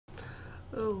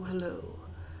Oh, hello.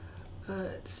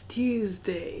 It's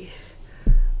Tuesday,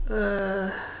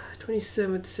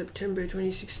 27th September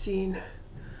 2016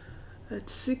 at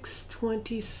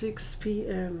 6:26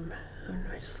 p.m. I don't know,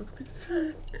 I just look a bit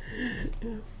fat.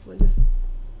 Yeah,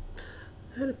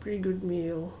 I had a pretty good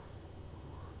meal.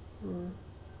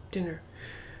 Dinner.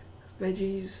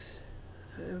 Veggies,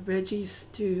 veggie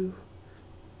stew.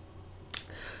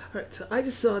 Alright, so I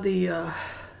just saw the uh,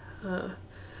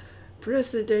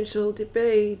 presidential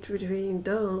debate between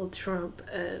Donald Trump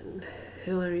and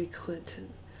Hillary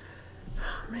Clinton.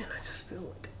 Oh, man, I just feel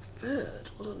like I'm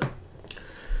fat. I don't know.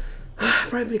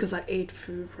 Probably because I ate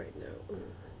food right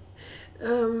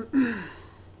now.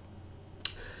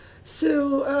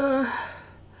 So,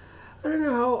 I don't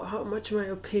know how much my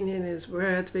opinion is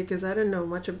worth because I don't know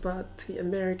much about the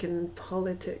American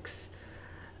politics.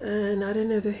 And I don't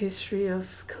know the history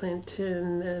of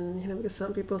Clinton, and because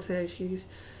some people say she's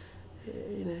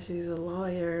a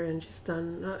lawyer and she's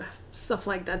done stuff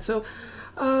like that. So,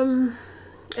 and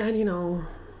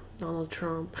Donald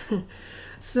Trump.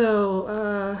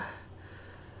 So,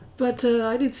 but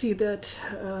I did see that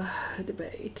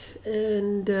debate,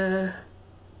 and I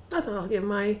thought I'll give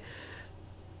my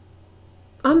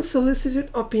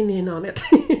unsolicited opinion on it.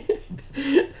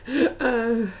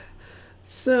 uh,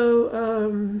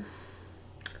 so,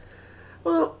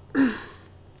 well,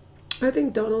 I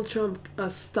think Donald Trump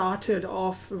started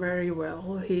off very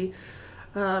well.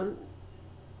 Um,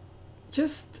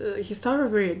 he started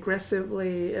very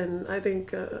aggressively, and I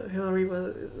think Hillary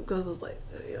was like,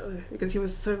 because he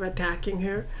was sort of attacking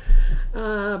her.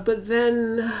 But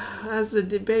then, as the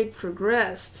debate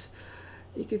progressed,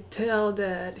 you could tell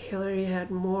that Hillary had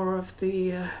more of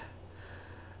the.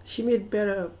 She made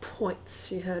better points.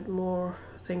 She had more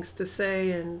things to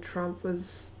say, and Trump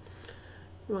was,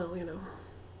 well,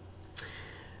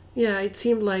 yeah, it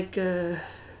seemed like.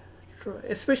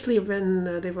 Especially when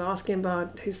they were asking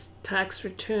about his tax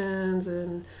returns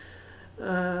and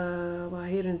why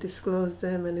he didn't disclose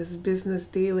them and his business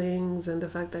dealings and the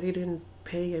fact that he didn't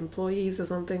pay employees or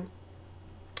something.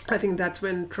 I think that's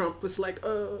when Trump was like,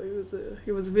 oh,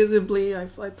 he was visibly, I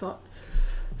thought,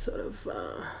 sort of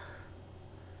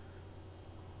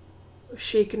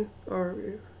shaken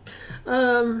or.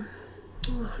 I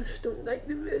just don't like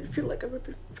the. I feel like I'm a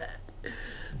bit fat.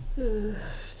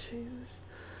 Jesus.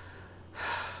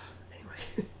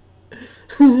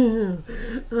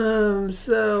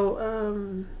 So,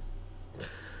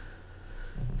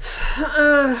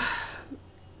 uh,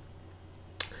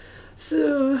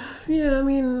 so yeah, I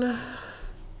mean,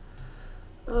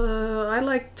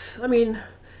 I mean,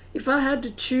 if I had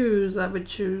to choose, I would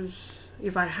choose.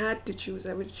 If I had to choose,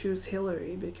 I would choose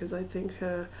Hillary because I think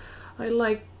I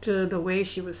liked the way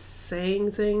she was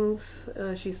saying things.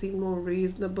 She seemed more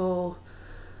reasonable,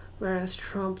 whereas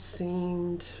Trump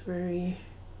seemed very.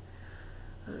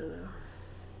 I don't know.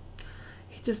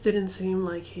 He just didn't seem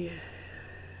like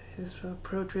his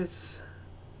approach was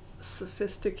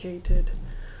sophisticated.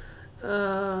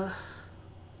 Yeah,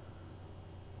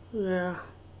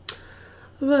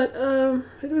 but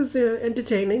it was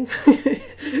entertaining.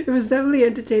 It was definitely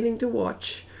entertaining to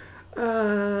watch.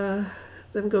 Them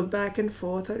go back and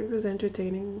forth. It was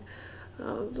entertaining.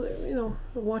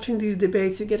 Watching these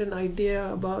debates, you get an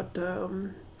idea about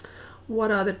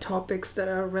what are the topics that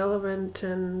are relevant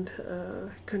and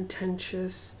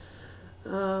contentious.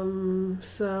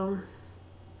 So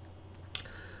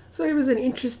it was an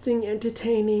interesting,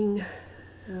 entertaining,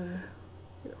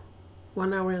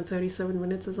 1 hour and 37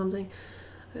 minutes or something.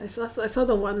 I saw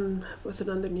the one, was it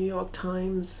on the New York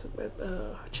Times web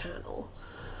channel?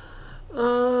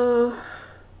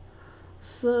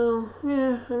 So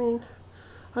yeah, I mean,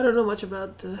 I don't know much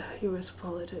about U.S.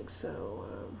 politics, so.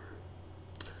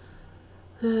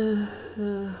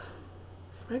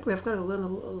 Frankly, I've got to learn a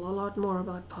lot more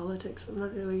about politics. I'm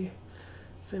not really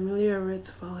familiar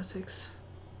with politics.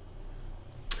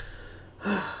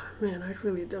 Man, I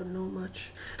really don't know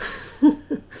much.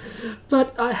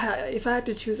 But if I had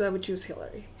to choose, I would choose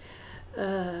Hillary.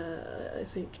 I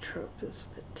think Trump is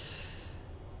a bit.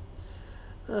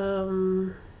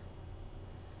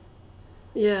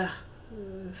 Yeah,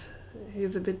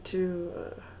 he's a bit too.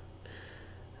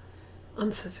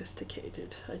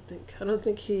 Unsophisticated, I think. I don't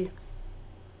think he.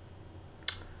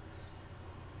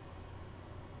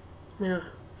 Yeah,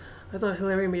 I thought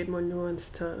Hillary made more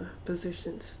nuanced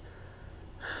positions.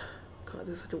 God,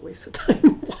 this is such a waste of time.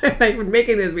 Why am I even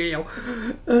making this video?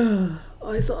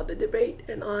 I saw the debate,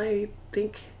 and I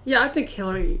think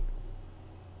Hillary.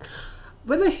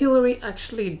 Whether Hillary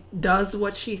actually does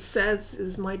what she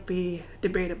says might be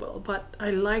debatable, but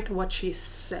I liked what she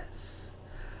says.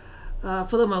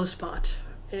 For the most part,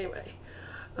 anyway.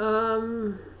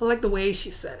 I like the way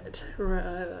she said it.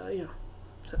 You know,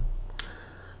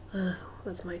 so,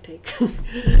 that's my take.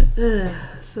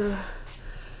 So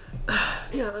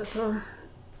yeah, so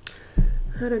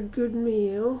had a good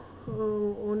meal. I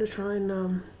want to try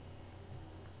and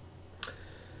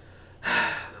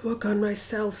work on my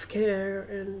self-care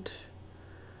and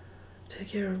take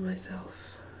care of myself,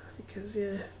 because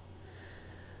yeah,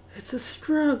 it's a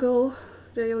struggle,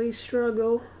 daily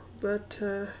struggle, but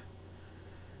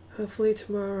hopefully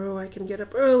tomorrow I can get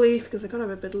up early, because I got up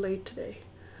a bit late today.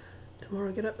 Tomorrow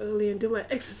I get up early and do my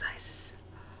exercises,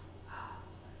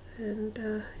 and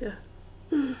yeah,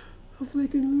 hopefully I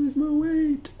can lose my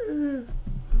weight.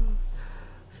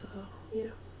 So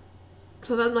yeah,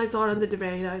 so that's my thought on the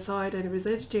debate. I saw it and it was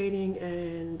entertaining,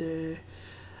 and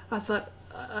I thought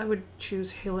I would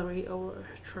choose Hillary over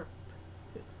Trump.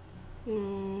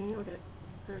 Okay.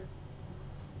 All right.